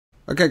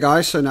Okay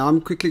guys, so now I'm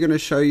quickly going to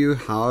show you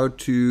how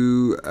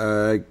to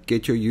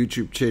get your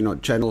YouTube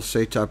channel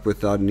set up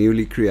with our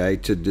newly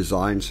created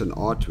designs and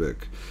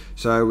artwork.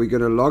 So we're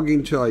going to log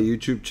into our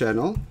YouTube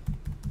channel.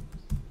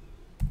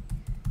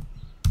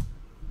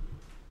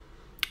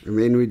 And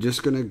then we're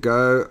just going to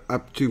go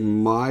up to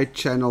my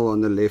channel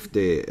on the left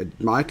there. It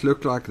might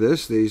look like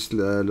this. There's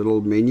a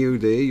little menu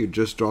there. You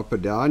just drop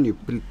it down. You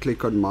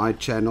click on my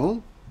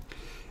channel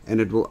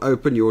and it will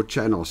open your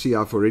channel. See,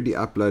 I've already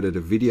uploaded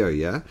a video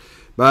here.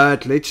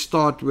 But let's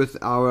start with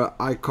our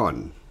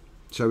icon.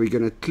 So we're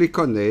going to click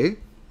on there.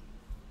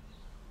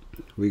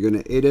 We're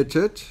going to edit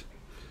it.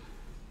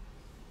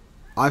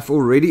 I've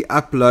already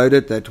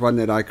uploaded that one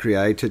that I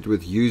created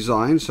with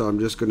Usign, so I'm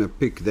just going to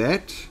pick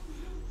that.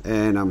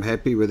 And I'm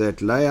happy with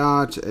that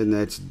layout, and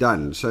that's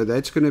done. So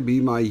that's going to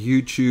be my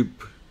YouTube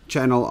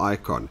channel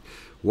icon.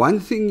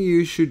 One thing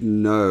you should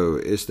know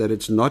is that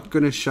it's not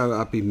going to show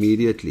up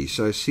immediately.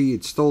 So see,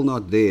 it's still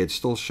not there. It's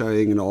still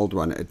showing an old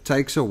one. It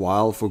takes a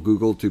while for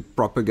Google to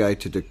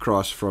propagate it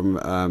across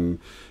from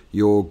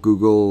your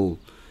Google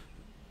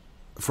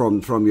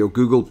from your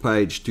Google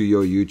page to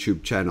your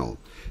YouTube channel.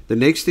 The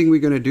next thing we're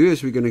going to do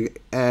is we're going to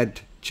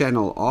add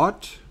channel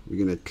art.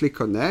 We're going to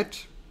click on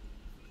that.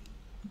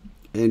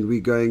 And we're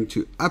going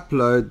to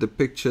upload the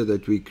picture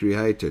that we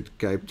created.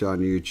 Cape Town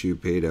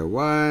YouTube header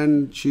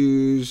 1,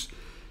 choose,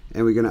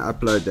 and we're going to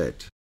upload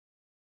that.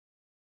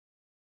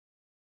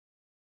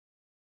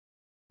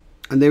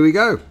 And there we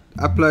go,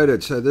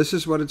 uploaded. So this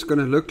is what it's going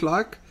to look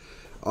like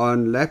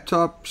on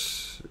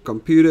laptops,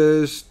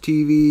 computers,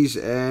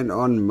 TVs, and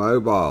on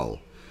mobile.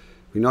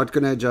 We're not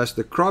going to adjust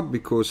the crop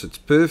because it's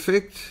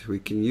perfect. We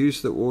can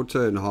use the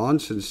auto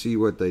enhance and see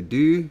what they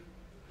do.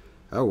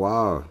 Oh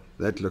wow,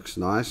 that looks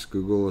nice.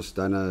 Google has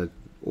done an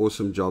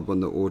awesome job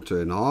on the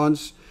auto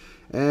enhance,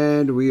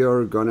 and we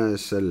are gonna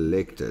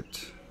select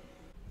it.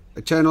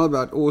 A channel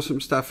about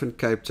awesome stuff in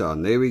Cape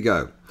Town. There we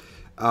go.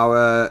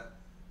 Our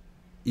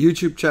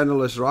YouTube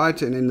channel is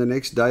right, and in the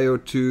next day or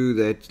two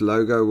that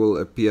logo will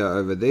appear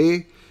over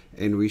there,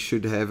 and we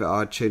should have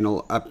our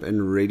channel up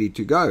and ready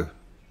to go.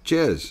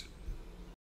 Cheers.